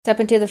Step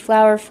into the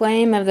flower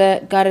flame of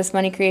the Goddess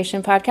Money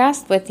Creation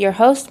podcast with your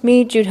host,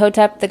 me, Jude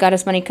Hotep, the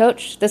Goddess Money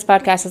Coach. This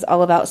podcast is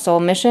all about soul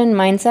mission,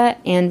 mindset,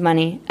 and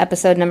money.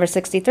 Episode number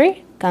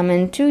 63,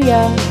 coming to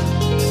ya.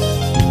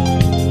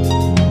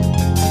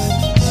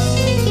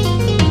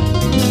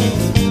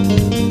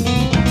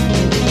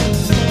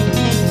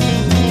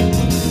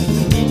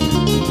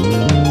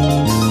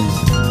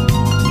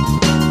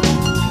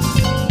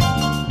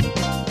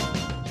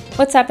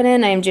 What's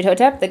happening? I am Jude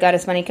Hotep, the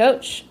Goddess Money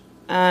Coach.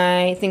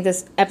 I think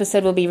this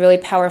episode will be really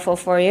powerful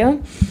for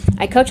you.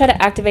 I coach how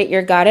to activate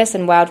your goddess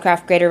and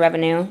wildcraft greater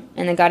revenue.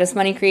 In the Goddess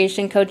Money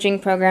Creation Coaching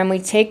Program, we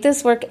take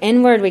this work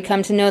inward. We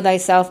come to know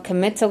thyself,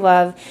 commit to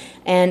love,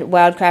 and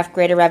wildcraft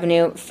greater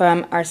revenue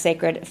from our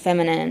sacred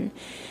feminine.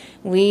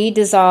 We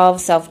dissolve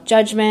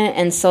self-judgment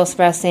and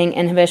soul-suppressing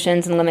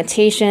inhibitions and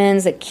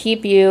limitations that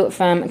keep you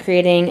from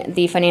creating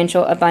the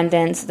financial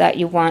abundance that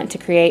you want to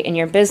create in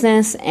your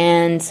business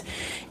and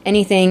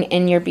anything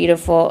in your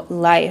beautiful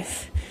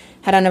life.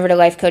 Head on over to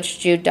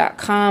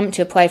lifecoachjude.com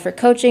to apply for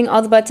coaching.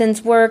 All the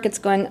buttons work. It's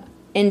going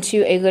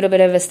into a little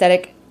bit of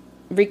aesthetic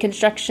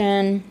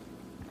reconstruction.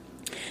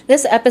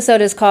 This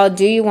episode is called,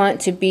 Do You Want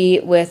to Be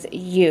With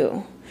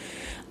You?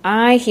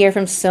 I hear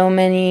from so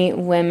many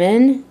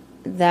women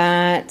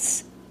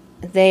that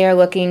they are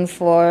looking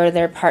for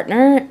their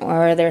partner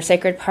or their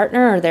sacred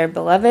partner or their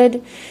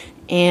beloved.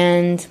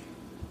 And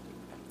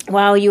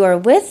while you are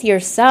with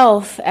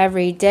yourself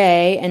every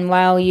day and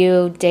while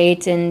you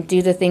date and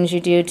do the things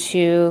you do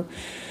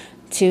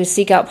to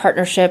seek out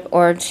partnership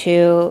or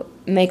to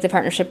make the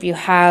partnership you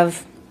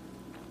have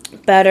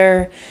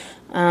better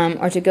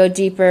or to go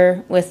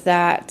deeper with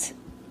that,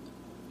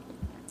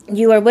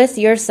 you are with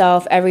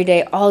yourself every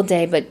day, all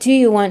day, but do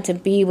you want to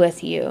be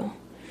with you?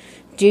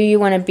 Do you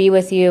want to be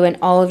with you in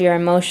all of your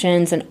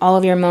emotions and all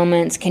of your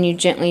moments? Can you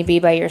gently be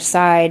by your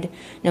side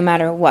no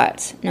matter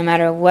what? No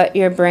matter what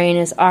your brain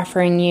is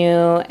offering you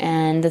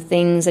and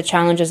the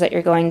challenges that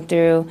you're going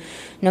through,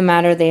 no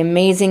matter the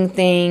amazing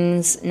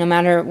things, no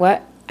matter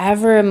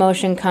whatever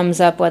emotion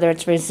comes up, whether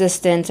it's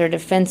resistance or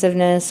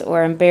defensiveness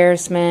or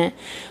embarrassment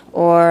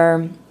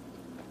or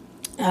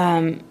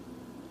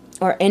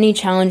any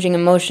challenging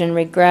emotion,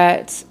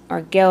 regret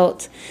or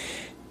guilt.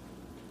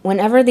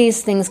 Whenever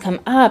these things come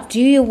up, do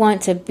you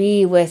want to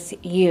be with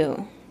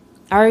you?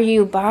 Are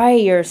you by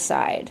your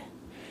side?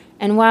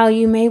 And while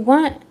you may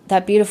want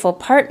that beautiful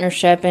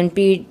partnership and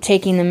be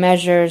taking the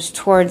measures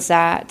towards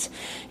that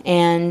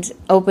and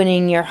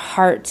opening your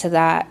heart to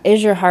that,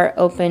 is your heart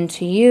open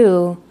to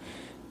you?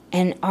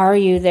 And are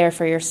you there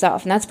for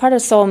yourself? And that's part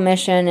of soul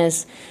mission,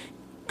 is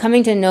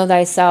coming to know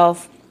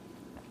thyself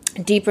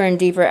deeper and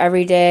deeper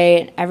every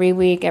day, every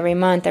week, every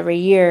month, every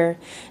year.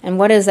 And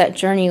what is that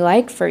journey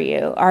like for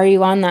you? Are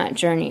you on that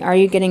journey? Are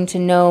you getting to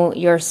know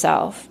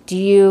yourself? Do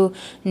you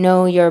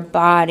know your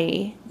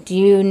body? Do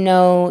you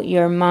know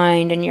your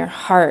mind and your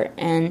heart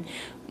and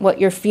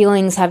what your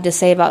feelings have to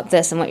say about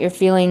this and what your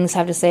feelings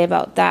have to say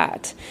about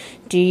that?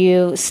 Do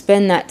you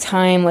spend that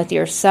time with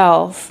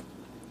yourself?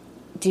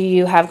 Do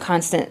you have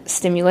constant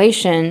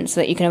stimulation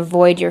so that you can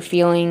avoid your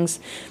feelings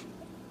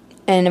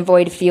and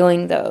avoid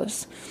feeling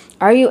those?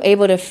 Are you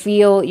able to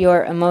feel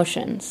your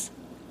emotions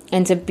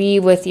and to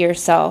be with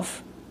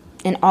yourself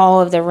in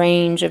all of the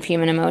range of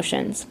human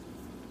emotions?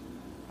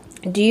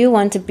 Do you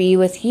want to be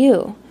with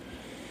you?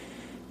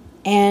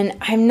 And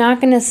I'm not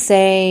going to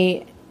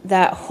say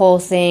that whole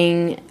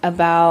thing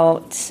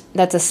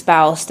that's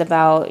espoused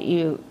about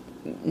you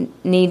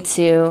need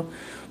to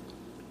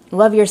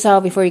love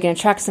yourself before you can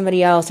attract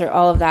somebody else or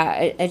all of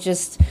that.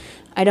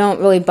 I don't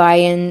really buy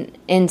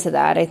into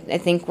that. I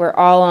think we're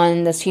all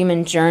on this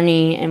human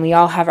journey and we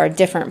all have our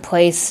different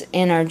place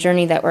in our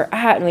journey that we're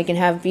at, and we can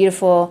have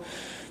beautiful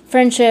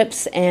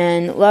friendships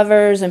and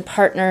lovers and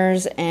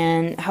partners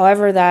and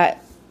however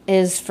that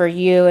is for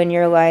you in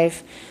your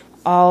life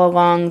all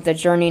along the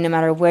journey, no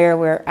matter where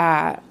we're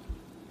at.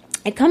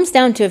 It comes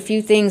down to a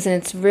few things,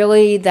 and it's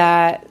really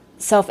that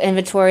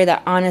self-inventory,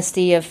 that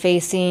honesty of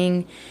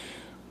facing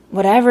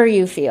whatever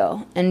you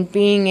feel and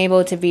being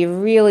able to be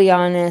really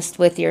honest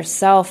with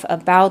yourself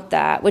about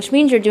that, which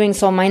means you're doing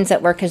soul mindset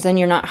work, because then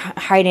you're not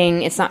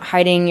hiding. It's not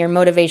hiding your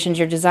motivations.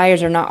 Your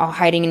desires are not all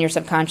hiding in your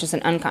subconscious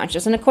and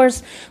unconscious. And of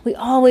course, we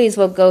always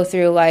will go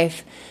through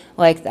life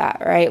like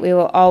that, right? We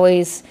will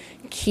always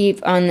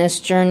keep on this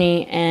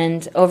journey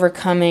and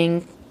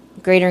overcoming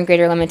greater and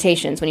greater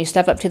limitations. When you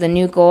step up to the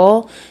new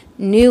goal,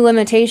 new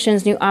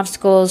limitations, new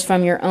obstacles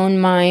from your own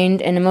mind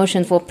and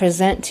emotions will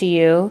present to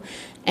you,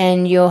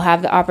 and you'll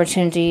have the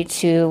opportunity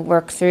to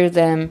work through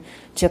them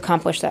to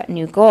accomplish that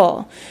new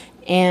goal.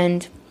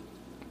 And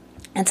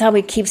that's how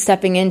we keep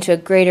stepping into a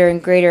greater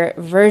and greater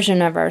version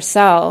of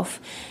ourselves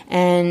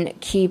and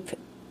keep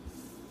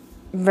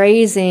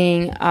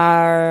raising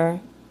our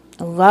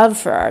love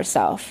for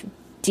ourselves,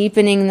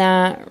 deepening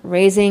that,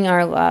 raising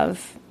our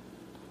love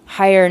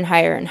higher and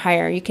higher and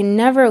higher. You can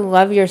never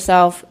love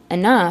yourself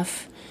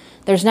enough.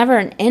 There's never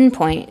an end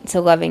point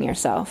to loving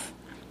yourself.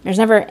 There's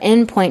never an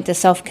end point to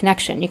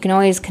self-connection. You can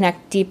always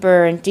connect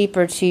deeper and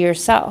deeper to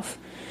yourself.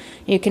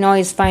 You can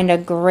always find a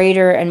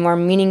greater and more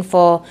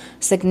meaningful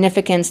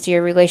significance to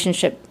your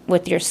relationship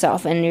with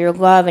yourself and your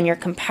love and your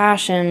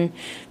compassion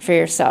for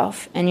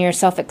yourself and your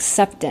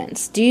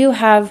self-acceptance. Do you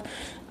have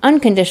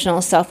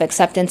unconditional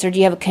self-acceptance, or do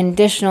you have a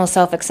conditional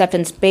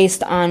self-acceptance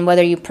based on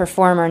whether you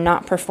perform or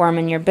not perform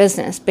in your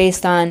business,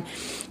 based on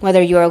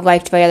whether you are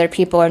liked by other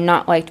people or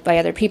not liked by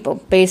other people,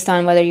 based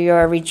on whether you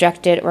are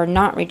rejected or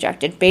not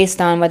rejected,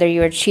 based on whether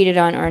you are cheated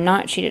on or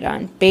not cheated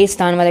on, based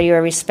on whether you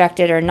are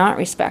respected or not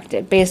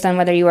respected, based on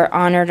whether you are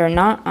honored or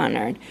not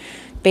honored,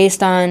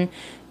 based on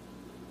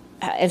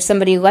if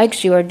somebody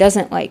likes you or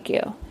doesn't like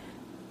you,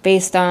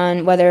 based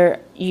on whether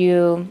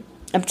you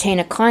obtain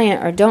a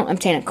client or don't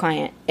obtain a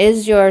client?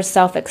 Is your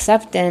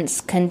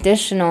self-acceptance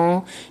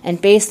conditional and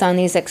based on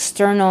these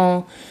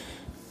external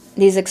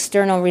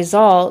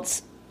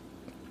results,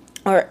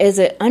 or is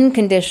it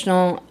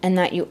unconditional and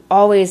that you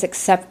always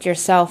accept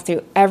yourself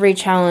through every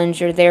challenge?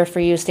 You're there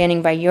for you,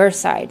 standing by your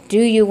side. Do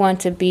you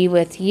want to be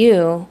with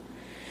you?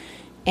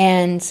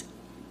 And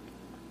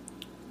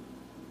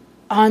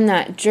on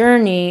that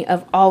journey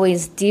of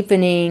always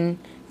deepening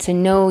to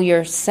know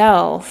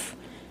yourself,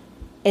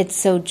 it's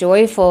so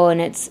joyful and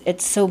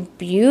it's so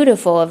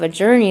beautiful of a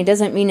journey. It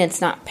doesn't mean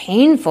it's not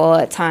painful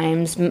at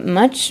times.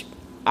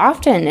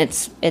 Often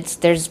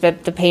there's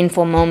the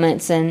painful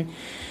moments and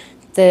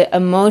the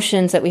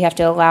emotions that we have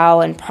to allow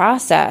and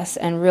process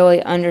and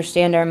really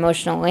understand our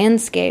emotional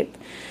landscape.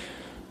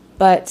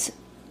 But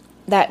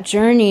that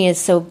journey is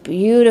so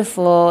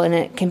beautiful, and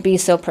it can be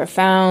so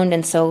profound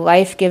and so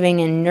life-giving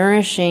and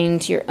nourishing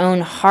to your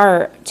own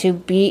heart to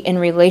be in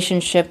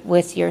relationship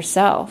with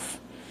yourself,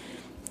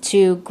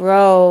 to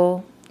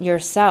grow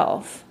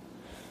yourself.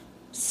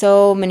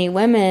 So many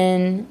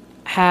women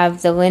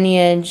have the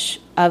lineage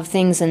of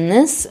things in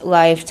this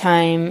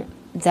lifetime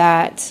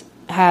that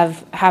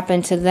have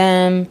happened to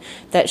them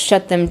that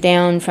shut them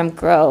down from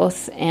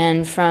growth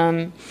and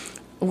from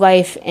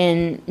life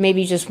in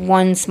maybe just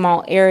one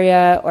small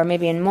area or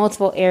maybe in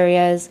multiple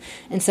areas.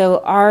 And so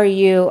are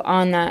you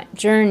on that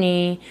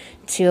journey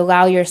to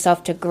allow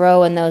yourself to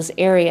grow in those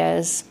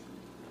areas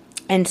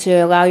and to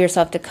allow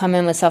yourself to come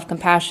in with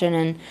self-compassion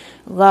and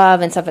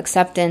love and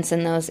self-acceptance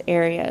in those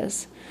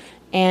areas?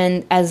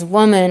 And as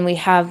women, we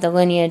have the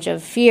lineage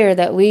of fear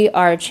that we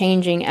are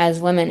changing as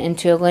women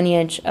into a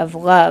lineage of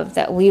love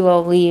that we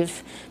will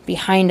leave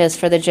behind us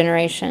for the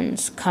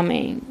generations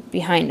coming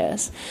behind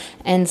us.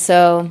 And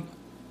so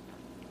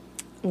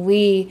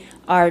we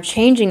are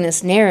changing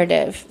this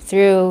narrative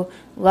through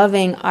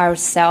loving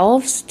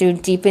ourselves, through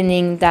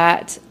deepening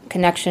that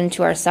connection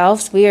to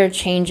ourselves. We are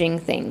changing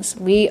things.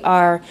 We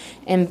are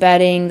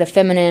embedding the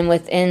feminine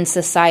within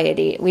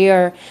society. We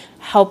are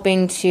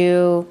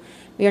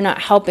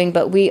not helping,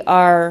 but we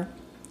are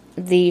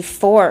the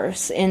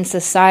force in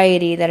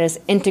society that is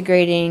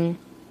integrating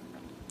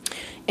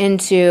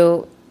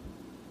into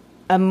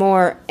a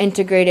more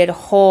integrated,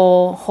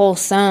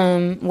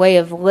 wholesome way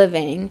of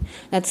living.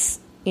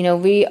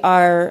 We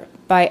are,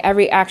 by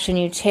every action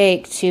you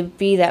take, to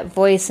be that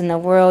voice in the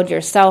world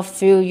yourself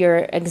through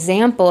your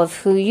example of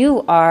who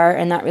you are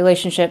and that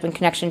relationship and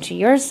connection to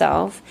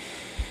yourself.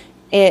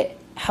 It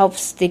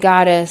helps the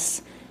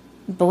goddess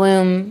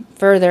bloom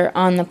further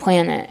on the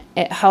planet.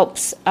 It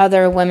helps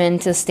other women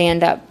to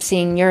stand up,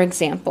 seeing your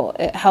example.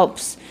 It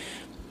helps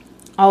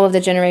all of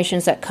the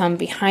generations that come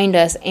behind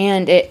us,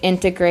 and it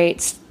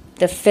integrates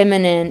the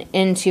feminine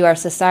into our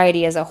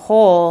society as a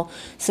whole,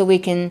 so we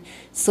can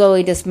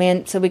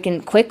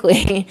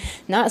quickly,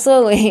 not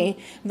slowly,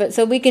 but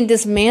so we can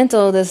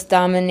dismantle this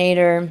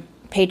dominator,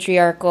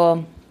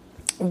 patriarchal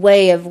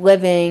way of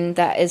living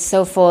that is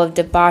so full of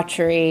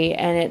debauchery,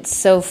 and it's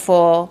so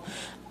full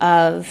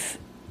of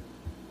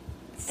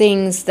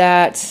things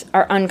that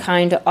are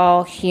unkind to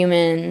all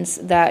humans,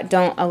 that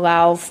don't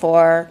allow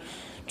for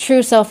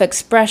true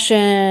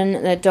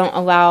self-expression, that don't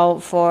allow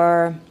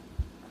for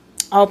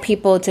all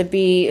people to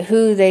be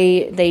who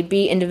they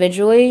be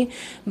individually,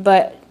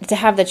 but to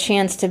have the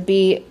chance to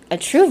be a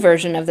true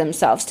version of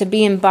themselves, to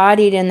be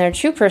embodied in their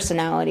true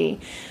personality.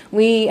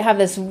 We have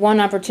this one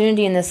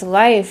opportunity in this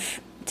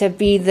life to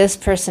be this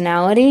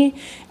personality,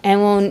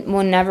 and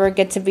we'll never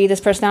get to be this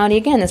personality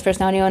again. This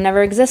personality will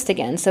never exist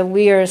again. So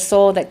we are a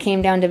soul that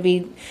came down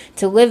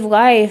to live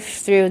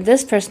life through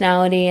this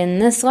personality in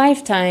this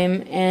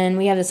lifetime, and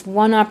we have this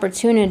one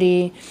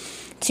opportunity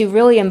to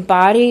really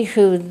embody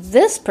who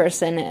this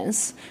person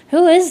is.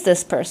 Who is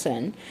this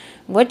person?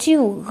 What do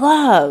you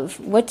love?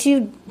 What do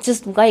you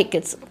just like?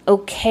 It's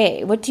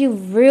okay. What do you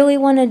really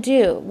want to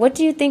do? What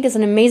do you think is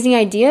an amazing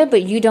idea,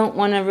 but you don't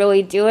want to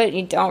really do it?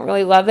 You don't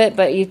really love it,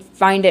 but you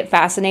find it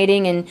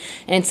fascinating, and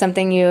it's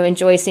something you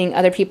enjoy seeing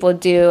other people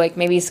do, like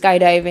maybe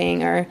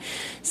skydiving or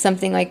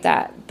something like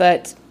that.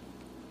 But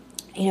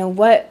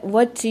what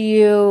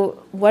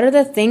are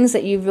the things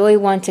that you really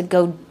want to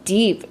go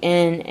deep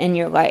in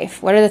your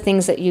life? What are the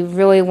things that you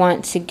really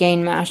want to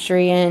gain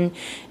mastery in,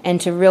 and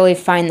to really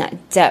find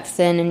that depth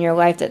in your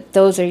life, that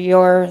those are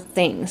your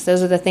things?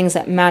 Those are the things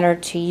that matter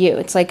to you.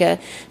 It's like a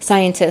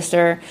scientist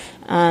or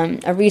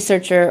a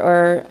researcher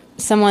or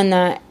someone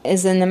that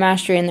is in the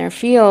mastery in their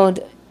field.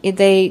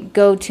 they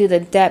go to the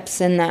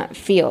depths in that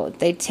field.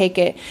 They take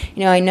it,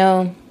 I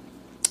know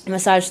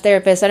massage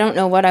therapist, I don't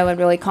know what I would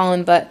really call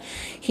him, but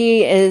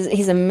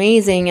he's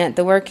amazing at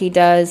the work he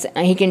does,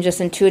 and he can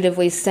just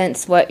intuitively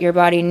sense what your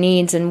body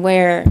needs and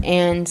where,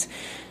 and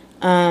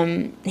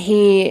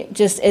he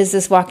just is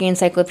this walking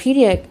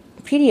encyclopedia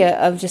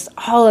of just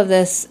all of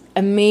this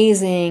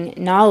amazing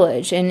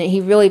knowledge, and he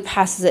really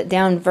passes it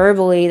down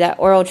verbally, that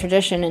oral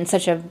tradition, in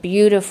such a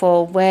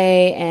beautiful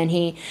way. And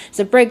he's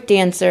a break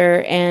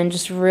dancer, and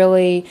just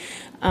really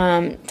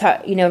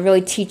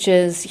really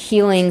teaches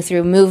healing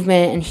through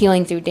movement and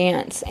healing through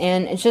dance.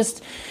 And it's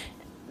just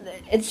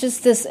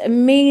this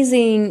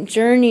amazing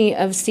journey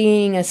of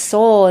seeing a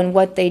soul and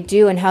what they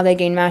do and how they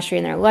gain mastery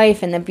in their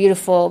life and the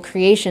beautiful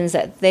creations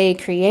that they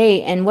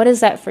create. And what is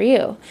that for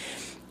you?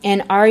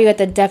 And are you at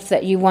the depth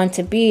that you want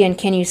to be? And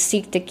can you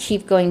seek to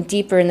keep going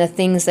deeper in the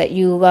things that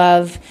you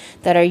love,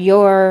 that are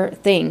your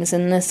things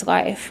in this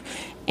life?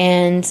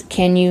 And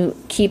can you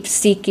keep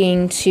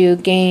seeking to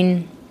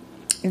gain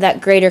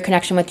that greater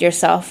connection with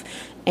yourself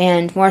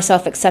and more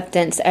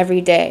self-acceptance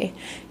every day?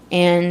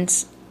 And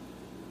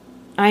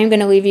I'm going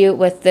to leave you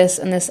with this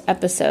in this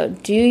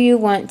episode. Do you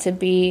want to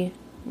be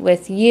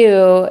with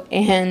you?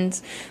 And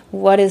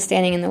what is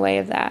standing in the way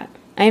of that?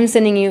 I'm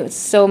sending you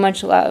so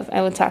much love.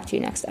 I will talk to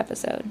you next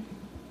episode.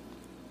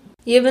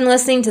 You've been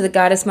listening to the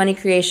Goddess Money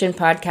Creation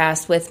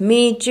Podcast with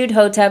me, Jude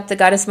Hotep, the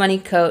Goddess Money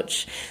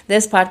Coach.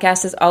 This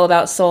podcast is all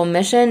about soul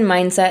mission,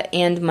 mindset,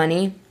 and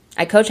money.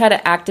 I coach how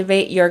to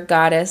activate your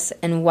goddess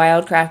and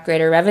wildcraft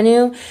greater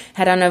revenue.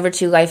 Head on over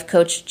to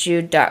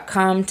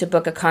lifecoachjude.com to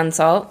book a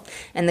consult.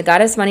 In the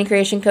Goddess Money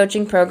Creation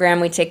Coaching Program,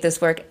 we take this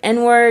work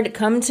inward,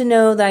 come to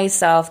know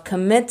thyself,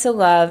 commit to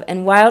love,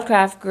 and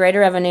wildcraft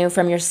greater revenue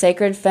from your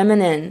sacred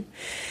feminine.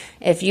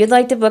 If you'd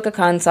like to book a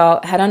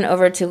consult, head on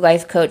over to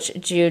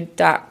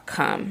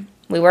lifecoachjude.com.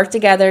 We work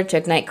together to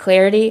ignite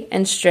clarity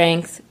and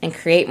strength and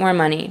create more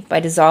money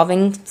by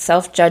dissolving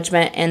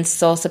self-judgment and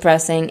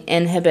soul-suppressing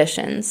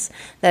inhibitions.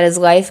 That is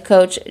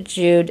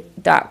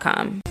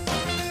lifecoachjude.com.